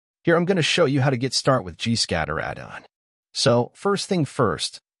Here I'm going to show you how to get started with GScatter add-on. So, first thing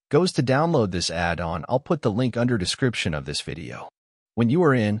first, goes to download this add-on. I'll put the link under description of this video. When you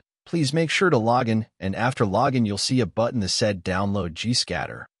are in, please make sure to log in, and after login you'll see a button that said Download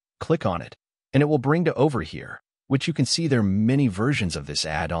GScatter. Click on it, and it will bring to over here, which you can see there are many versions of this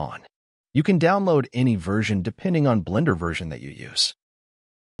add-on. You can download any version depending on Blender version that you use.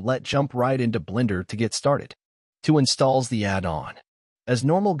 Let's jump right into Blender to get started. To install the add-on, as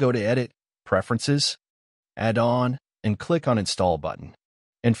normal, go to Edit, Preferences, Add-on, and click on Install button,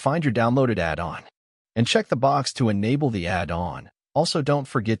 and find your downloaded add-on, and check the box to enable the add-on. Also, don't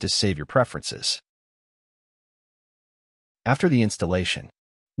forget to save your preferences. After the installation,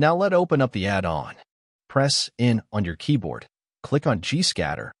 now let's open up the add-on. Press in on your keyboard, click on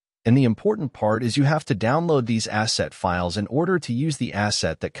GScatter, and the important part is you have to download these asset files in order to use the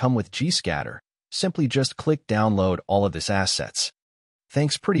asset that come with GScatter. Simply just click download all of these assets.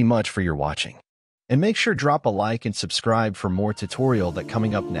 Thanks pretty much for your watching. And make sure drop a like and subscribe for more tutorial that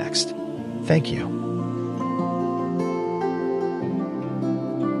coming up next. Thank you.